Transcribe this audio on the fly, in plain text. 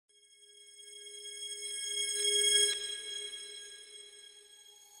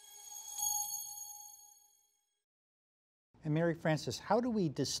And Mary Frances, how do we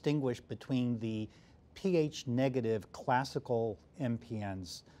distinguish between the pH negative classical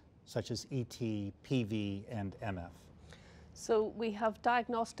MPNs, such as ET, PV, and MF? So we have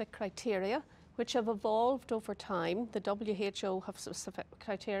diagnostic criteria which have evolved over time. The WHO have specific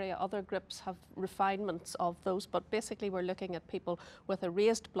criteria, other groups have refinements of those, but basically we're looking at people with a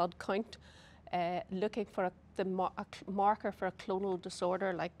raised blood count, looking for a marker for a clonal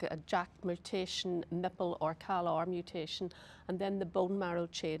disorder like a JAK mutation, MIPL or CALR mutation, and then the bone marrow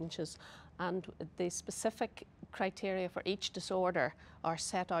changes. And the specific criteria for each disorder are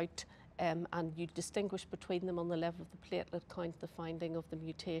set out, and you distinguish between them on the level of the platelet count, the finding of the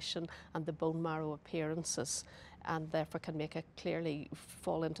mutation, and the bone marrow appearances, and therefore can make it clearly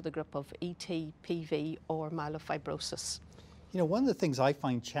fall into the group of ET, PV, or myelofibrosis. You know, one of the things I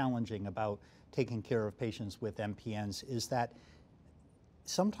find challenging about taking care of patients with MPNs is that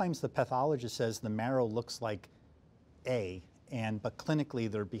sometimes the pathologist says the marrow looks like A, but clinically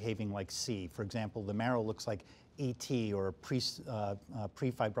they're behaving like C. For example, the marrow looks like ET or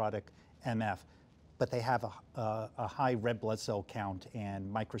prefibrotic MF, but they have a high red blood cell count and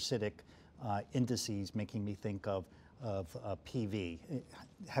microcytic indices, making me think of PV.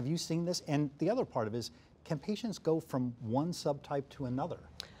 Have you seen this? And the other part of it is, can patients go from one subtype to another?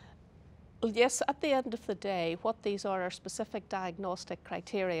 Well, yes, at the end of the day, what these are specific diagnostic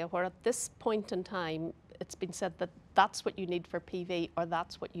criteria, where at this point in time, it's been said that that's what you need for PV or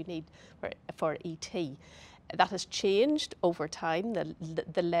that's what you need for ET. That has changed over time,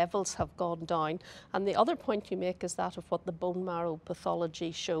 the levels have gone down. And the other point you make is that of what the bone marrow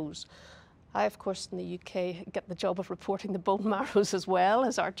pathology shows. I, of course, in the UK get the job of reporting the bone marrows as well,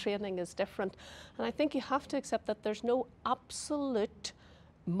 as our training is different. And I think you have to accept that there's no absolute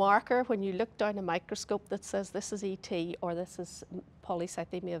marker when you look down a microscope that says this is ET or this is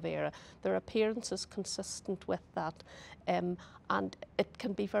polycythemia vera. Their appearance is consistent with that, and it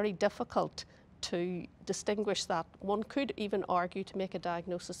can be very difficult to distinguish that. One could even argue to make a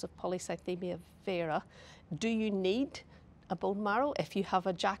diagnosis of polycythemia vera. Do you need a bone marrow if you have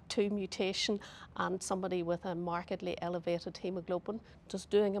a JAK2 mutation and somebody with a markedly elevated hemoglobin? Does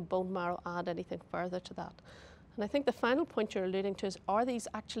doing a bone marrow add anything further to that? And I think the final point you're alluding to is, are these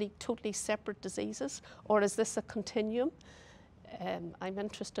actually totally separate diseases, or is this a continuum? I'm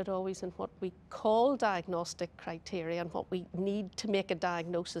interested always in what we call diagnostic criteria and what we need to make a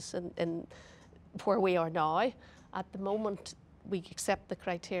diagnosis in where we are now. At the moment, we accept the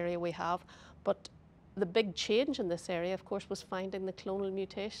criteria we have, but the big change in this area, of course, was finding the clonal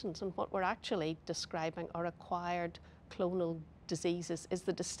mutations, and what we're actually describing are acquired clonal diseases. Is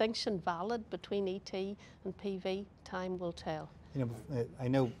the distinction valid between ET and PV? Time will tell. You know, I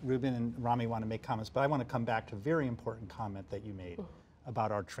know Ruben and Rami want to make comments, but I want to come back to a very important comment that you made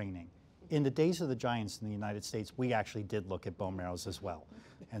about our training. In the days of the giants in the United States, we actually did look at bone marrows as well.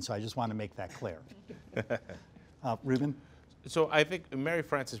 And so I just want to make that clear. Ruben? So I think Mary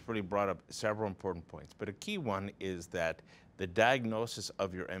Frances really brought up several important points, but a key one is that the diagnosis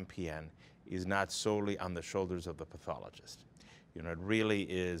of your MPN is not solely on the shoulders of the pathologist. You know, it really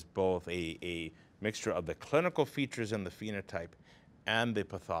is both a mixture of the clinical features and the phenotype and the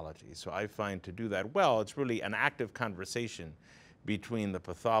pathology. So I find to do that well, it's really an active conversation between the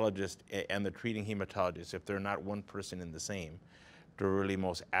pathologist and the treating hematologist, if they're not one person in the same, to really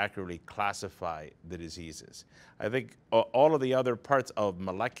most accurately classify the diseases. I think all of the other parts of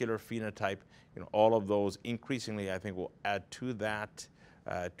molecular phenotype, you know, all of those increasingly, I think, will add to that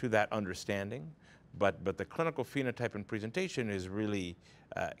understanding. But the clinical phenotype and presentation is really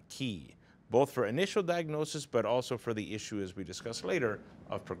key, both for initial diagnosis, but also for the issue, as we discuss later,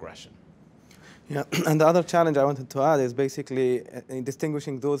 of progression. Yeah, and the other challenge I wanted to add is basically in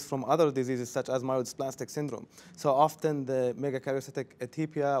distinguishing those from other diseases such as myelodysplastic syndrome. So often the megakaryocytic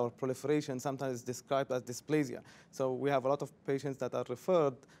atypia or proliferation sometimes is described as dysplasia. So we have a lot of patients that are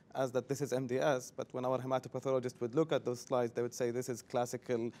referred as that this is MDS, but when our hematopathologist would look at those slides, they would say this is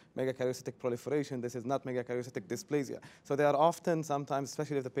classical megakaryocytic proliferation, this is not megakaryocytic dysplasia. So they are often, sometimes,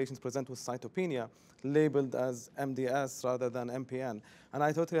 especially if the patients present with cytopenia, labeled as MDS rather than MPN. And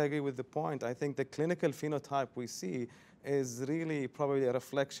I totally agree with the point. I think the clinical phenotype we see is really probably a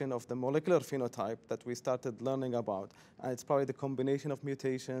reflection of the molecular phenotype that we started learning about. And it's probably the combination of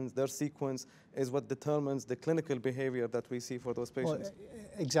mutations, their sequence is what determines the clinical behavior that we see for those patients. Well,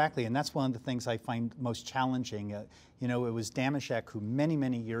 exactly, and that's one of the things I find most challenging. You know, it was Damashek who many,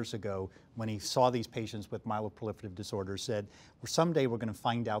 many years ago, when he saw these patients with myeloproliferative disorders, said, well, someday we're going to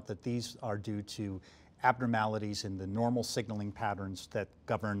find out that these are due to abnormalities in the normal signaling patterns that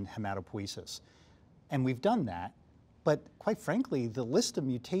govern hematopoiesis. And we've done that. But quite frankly, the list of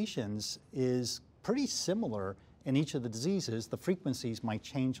mutations is pretty similar in each of the diseases, the frequencies might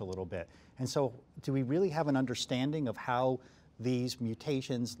change a little bit. And so do we really have an understanding of how these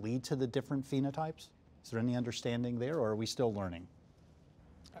mutations lead to the different phenotypes? Is there any understanding there, or are we still learning?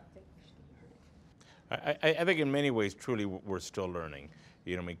 I think in many ways, truly, we're still learning.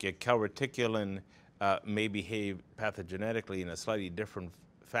 You know, calreticulin may behave pathogenetically in a slightly different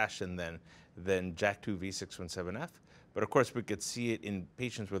fashion than JAK2 V617F, but of course we could see it in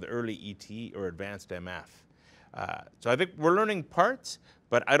patients with early ET or advanced MF. So I think we're learning parts,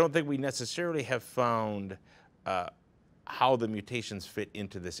 but I don't think we necessarily have found how the mutations fit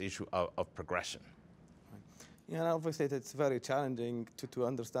into this issue of progression. Yeah, and obviously it's very challenging to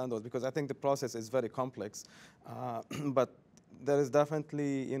understand those, because I think the process is very complex. But there is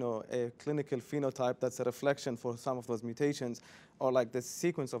definitely, you know, a clinical phenotype that's a reflection for some of those mutations, or like the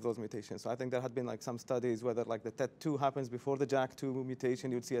sequence of those mutations. So I think there had been like some studies whether like the TET2 happens before the JAK2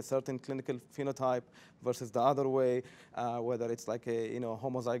 mutation, you'd see a certain clinical phenotype versus the other way, whether it's like a, you know,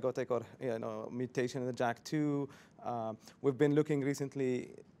 homozygotic or, you know, mutation in the JAK2. We've been looking recently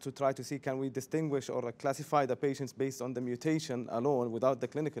to try to see, can we distinguish or classify the patients based on the mutation alone without the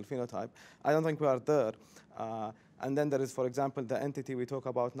clinical phenotype? I don't think we are there. And then there is, for example, the entity we talk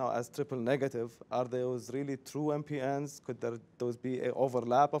about now as triple negative. Are those really true MPNs? Could those be an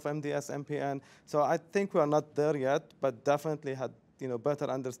overlap of MDS MPN? So I think we are not there yet, but definitely had, you know, better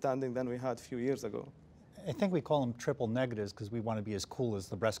understanding than we had a few years ago. I think we call them triple negatives because we want to be as cool as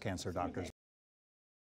the breast cancer doctors.